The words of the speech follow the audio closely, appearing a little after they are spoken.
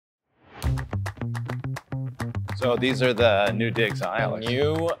So these are the new digs, huh, Alex?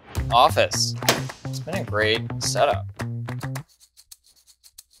 New office. It's been a great setup.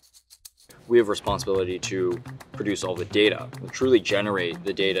 We have responsibility to produce all the data, truly generate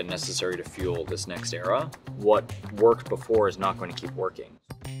the data necessary to fuel this next era. What worked before is not going to keep working.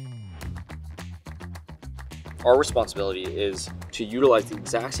 Our responsibility is to utilize the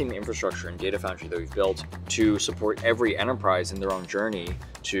exact same infrastructure and data foundry that we've built to support every enterprise in their own journey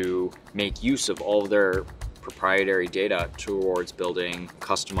to make use of all of their proprietary data towards building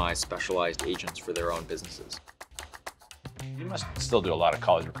customized, specialized agents for their own businesses. You must still do a lot of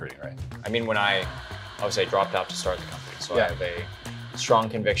college recruiting, right? I mean, when I dropped out to start the company, so I have a strong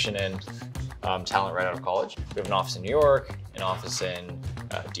conviction in talent right out of college. We have an office in New York, an office in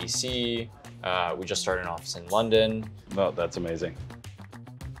DC. We just started an office in London. Well, that's amazing.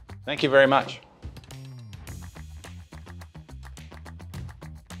 Thank you very much.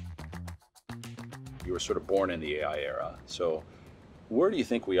 You were sort of born in the AI era. So where do you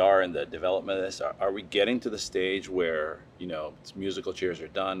think we are in the development of this? Are we getting to the stage where, musical chairs are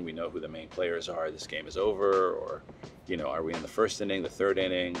done, we know who the main players are, this game is over, or, are we in the first inning, the third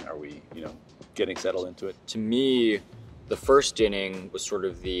inning? Are we, getting settled into it? To me, the first inning was sort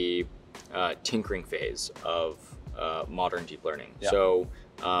of the tinkering phase of modern deep learning. Yeah. So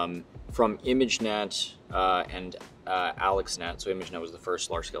from ImageNet and AlexNet, so ImageNet was the first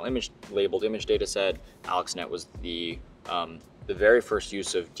large-scale labeled image data set. AlexNet was the very first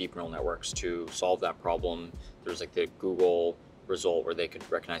use of deep neural networks to solve that problem. There was like the Google result where they could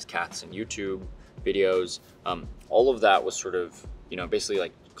recognize cats in YouTube videos. All of that was sort of, basically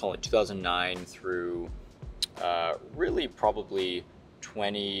like call it 2009 through really probably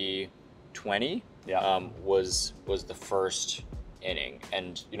 2020 was the first inning.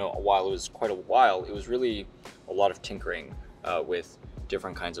 And while it was quite a while, it was really a lot of tinkering with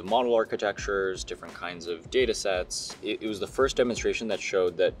different kinds of model architectures, different kinds of data sets. It was the first demonstration that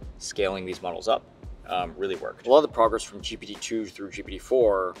showed that scaling these models up really worked. A lot of the progress from GPT-2 through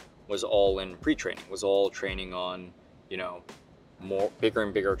GPT-4 was all in pre-training, was all training on, bigger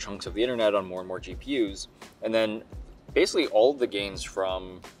and bigger chunks of the internet on more and more GPUs. And then basically all of the gains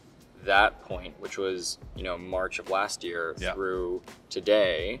from that point, which was, March of last year through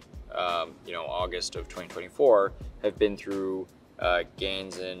today, August of 2024, have been through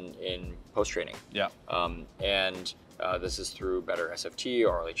gains in post-training. Yeah. And this is through better SFT,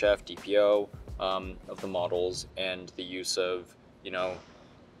 RLHF, DPO of the models, and the use of,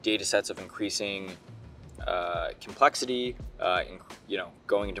 data sets of increasing complexity,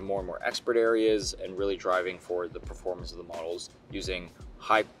 going into more and more expert areas, and really driving for the performance of the models using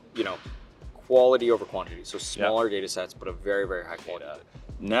high, quality over quantity. So smaller data sets, but a very, very high quality.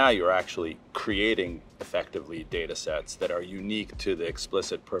 Now you're actually creating effectively data sets that are unique to the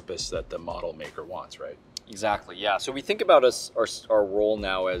explicit purpose that the model maker wants, right? Exactly, yeah. So we think about our role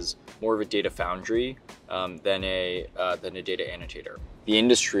now as more of a data foundry than a data annotator. The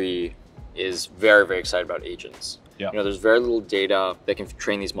industry is very, very excited about agents. Yeah. There's very little data that can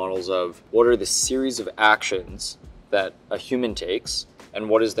train these models of what are the series of actions that a human takes and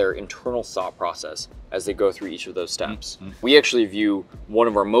what is their internal thought process as they go through each of those steps. Mm-hmm. We actually view one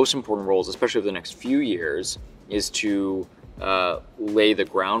of our most important roles, especially over the next few years, is to lay the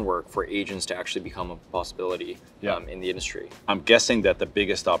groundwork for agents to actually become a possibility in the industry. I'm guessing that the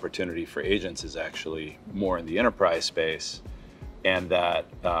biggest opportunity for agents is actually more in the enterprise space, and that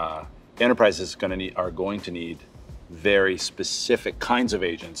enterprises are going to need very specific kinds of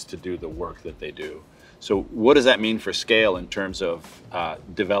agents to do the work that they do. So what does that mean for scale in terms of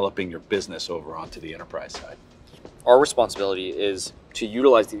developing your business over onto the enterprise side? Our responsibility is to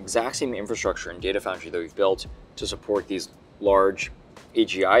utilize the exact same infrastructure and data foundry that we've built to support these large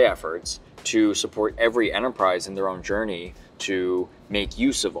AGI efforts, to support every enterprise in their own journey to make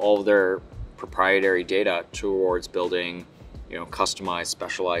use of all of their proprietary data towards building, customized,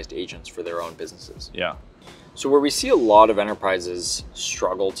 specialized agents for their own businesses. Yeah. So where we see a lot of enterprises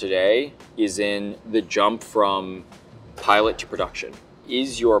struggle today is in the jump from pilot to production.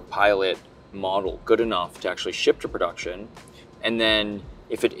 Is your pilot model good enough to actually ship to production? And then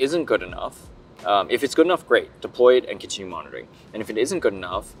if it isn't good enough, if it's good enough, great, deploy it and continue monitoring. And if it isn't good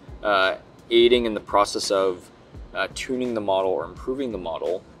enough, aiding in the process of tuning the model or improving the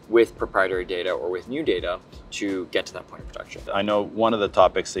model with proprietary data or with new data to get to that point of production. I know one of the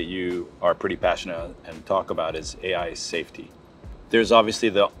topics that you are pretty passionate and talk about is AI safety. There's obviously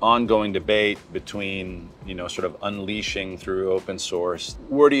the ongoing debate between, sort of unleashing through open source.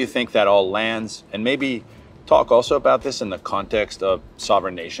 Where do you think that all lands? And maybe talk also about this in the context of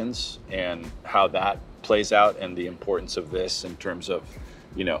sovereign nations and how that plays out and the importance of this in terms of,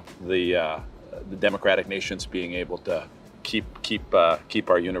 the the democratic nations being able to keep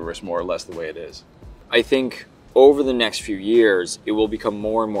our universe more or less the way it is. I think over the next few years, it will become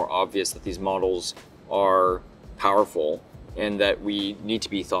more and more obvious that these models are powerful and that we need to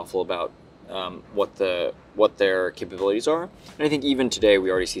be thoughtful about what their capabilities are. And I think even today, we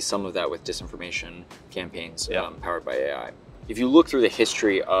already see some of that with disinformation campaigns powered by AI. If you look through the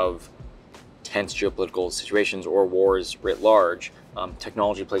history of tense geopolitical situations or wars writ large,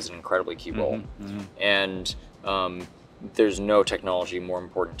 technology plays an incredibly key role. And there's no technology more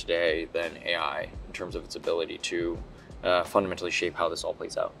important today than AI in terms of its ability to fundamentally shape how this all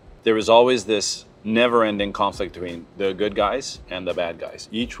plays out. There was always this never-ending conflict between the good guys and the bad guys.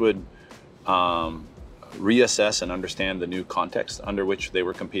 Each would reassess and understand the new context under which they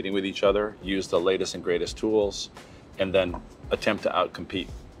were competing with each other, use the latest and greatest tools, and then attempt to outcompete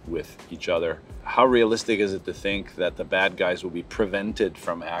with each other. How realistic is it to think that the bad guys will be prevented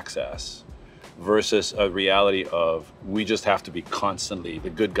from access versus a reality of we just have to be constantly, the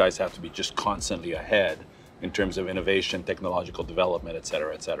good guys have to be just constantly ahead in terms of innovation, technological development, et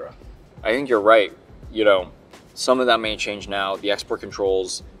cetera, et cetera? I think you're right. You know, some of that may change now. The export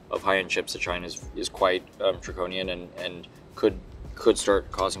controls of high-end chips to China is quite draconian and could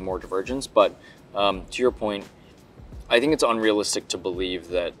start causing more divergence. But to your point, I think it's unrealistic to believe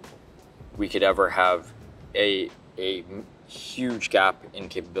that we could ever have a huge gap in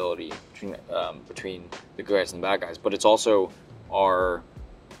capability between the good guys and the bad guys. But it's also our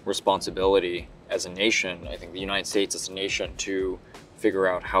responsibility as a nation, I think the United States as a nation, to figure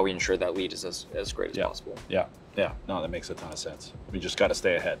out how we ensure that lead is as great as possible. Yeah. No, that makes a ton of sense. We just got to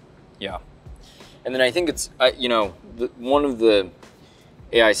stay ahead. Yeah. And then I think it's, you know, one of the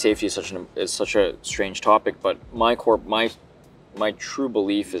AI safety is such a strange topic, but my true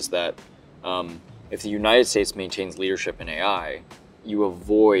belief is that if the United States maintains leadership in AI, you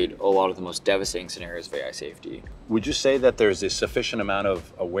avoid a lot of the most devastating scenarios of AI safety. Would you say that there's a sufficient amount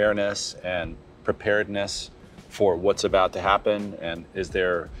of awareness and preparedness for what's about to happen? And is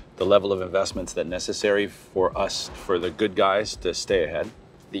there the level of investments that necessary for us, for the good guys, to stay ahead?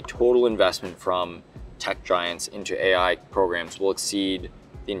 The total investment from tech giants into AI programs will exceed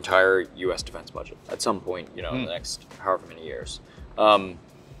the entire US defense budget at some point, you know, in the next however many years. So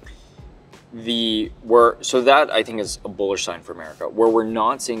that I think is a bullish sign for America. Where we're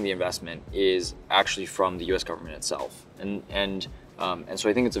not seeing the investment is actually from the US government itself. And so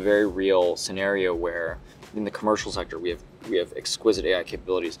I think it's a very real scenario where in the commercial sector we have exquisite AI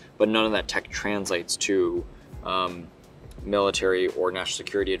capabilities, but none of that tech translates to military or national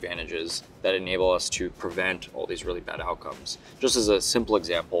security advantages that enable us to prevent all these really bad outcomes. Just as a simple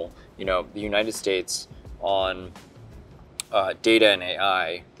example, you know, the United States on data and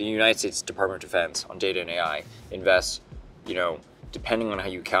AI, the United States Department of Defense on data and AI invests, you know, depending on how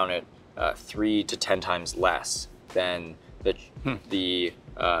you count it, 3 to 10 times less than the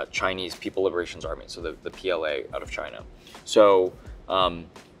Chinese People Liberations Army, so the PLA out of China. So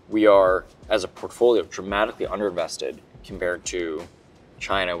we are, as a portfolio, dramatically underinvested compared to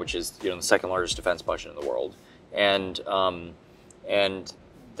China, which is, you know, the second largest defense budget in the world. And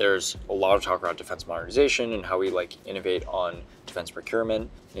there's a lot of talk around defense modernization and how we innovate on defense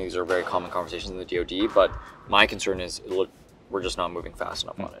procurement. These are very common conversations in the DoD, but my concern is we're just not moving fast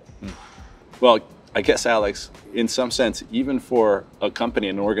enough on it. Well, I guess, Alex, in some sense, even for a company,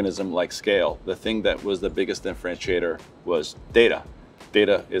 an organism like Scale, the thing that was the biggest differentiator was data.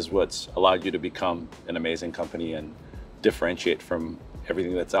 Data is what's allowed you to become an amazing company and differentiate from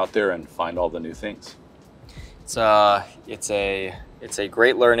everything that's out there and find all the new things. It's a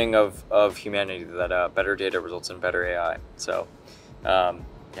great learning of humanity that better data results in better AI. So,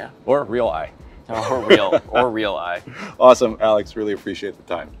 yeah. Or real I. Or real I. Awesome, Alex. Really appreciate the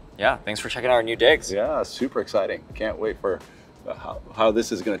time. Yeah. Thanks for checking out our new digs. Yeah, super exciting. Can't wait for how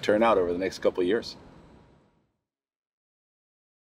this is going to turn out over the next couple of years.